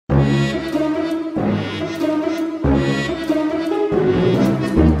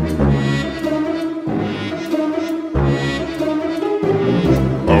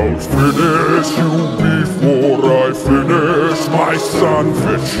promise you before I finish my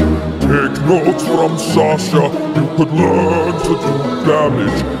sandwich. Take notes from Sasha, you could learn to do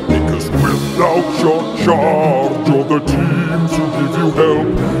damage. Because without your charge or the teams who give you help,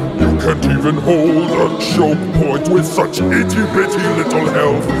 you can't even hold a choke point with such itty-bitty little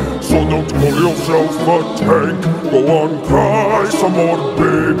health. So don't call yourself a tank, go on, cry some more,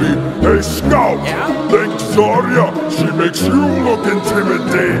 baby. Hey Scout, thank Zarya, she makes you look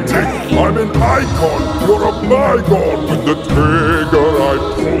intimidating. I'm an icon, you're a bygone. With the trigger I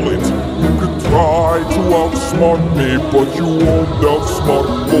pull it. You can try to outsmart me, but you won't outsmart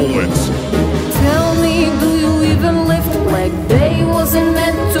bullets. Tell me, do you even lift? Like day wasn't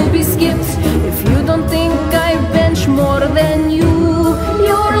meant to be skipped. If you don't think I bench more than you,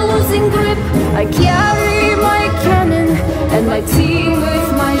 you're losing grip. I carry my cannon and my team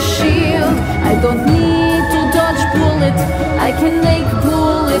with my shield. I don't need to dodge bullet, I can make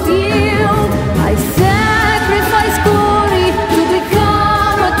bullet yield. I sacrifice glory to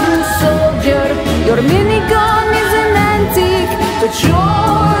become a true soldier. Your minigun is an antique, but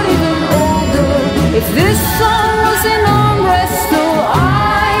you're even older. If this song was an arm wrestle,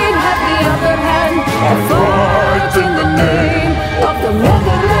 I'd have the upper hand. I fight in the name of the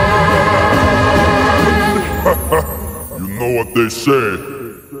motherland. You know what they say.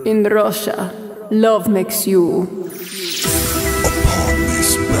 In Russia, love makes you. Upon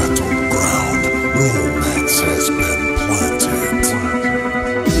this battleground, romance has been planted.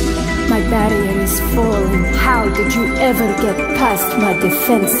 My barrier is falling. How did you ever get past my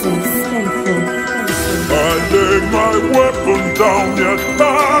defenses? I lay my weapon down, yet I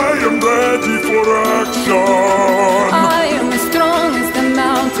am ready for action. I am as strong as the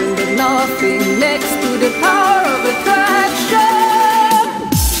mountain, but nothing next to the power of attraction.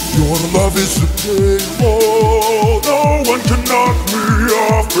 Your love is a table, no one can knock me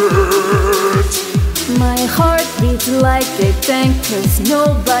off it. My heart beats like a tank, 'cause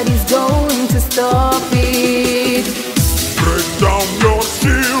nobody's going to stop it. Break down your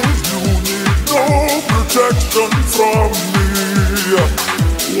shield, you need no protection from me.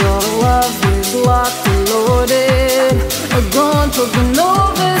 Your love is locked and loaded, a gun for the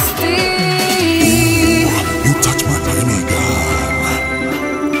novice thief. You touch my tiny gun,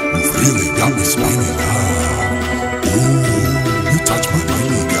 you've really got me spinning up. Ooh, you touch my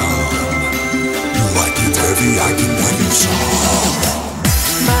tiny gun, you like it heavy, I can give you some.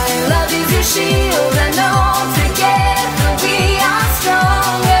 My love is your shield, I know together we are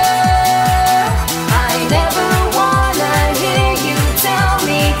stronger. I never wanna hear you tell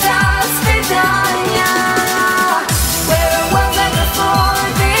me that's Vidania. Where I was like before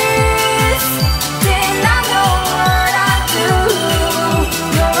this, didn't I know what I do?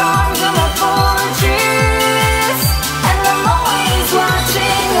 Your arms are my fortress, and I'm always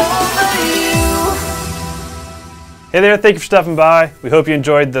watching over you. Hey there, thank you for stopping by. We hope you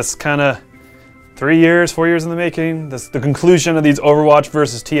enjoyed this kind of 4 years in the making. The conclusion of these Overwatch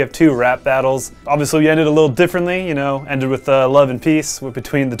versus TF2 rap battles. Obviously we ended a little differently, you know, ended with love and peace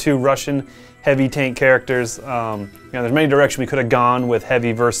between the two Russian heavy tank characters. You know, there's many directions we could have gone with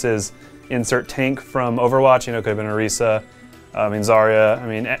heavy versus insert tank from Overwatch. You know, it could have been Orisa,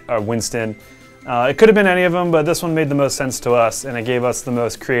 Zarya, Winston. It could have been any of them, but this one made the most sense to us, and it gave us the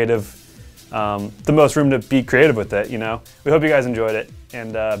most creative, the most room to be creative with it, you know. We hope you guys enjoyed it,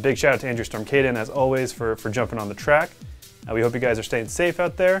 and big shout out to Andrew Storm Caden, as always, for jumping on the track. We hope you guys are staying safe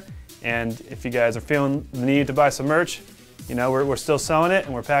out there, and if you guys are feeling the need to buy some merch, you know, we're still selling it,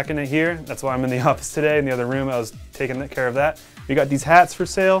 and we're packing it here. That's why I'm in the office today. In the other room, I was taking care of that. We got these hats for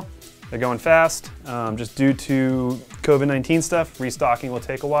sale. They're going fast, just due to COVID-19 stuff. Restocking will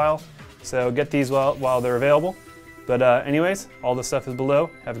take a while, so get these while they're available. But anyways, all the stuff is below.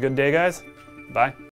 Have a good day, guys. Bye.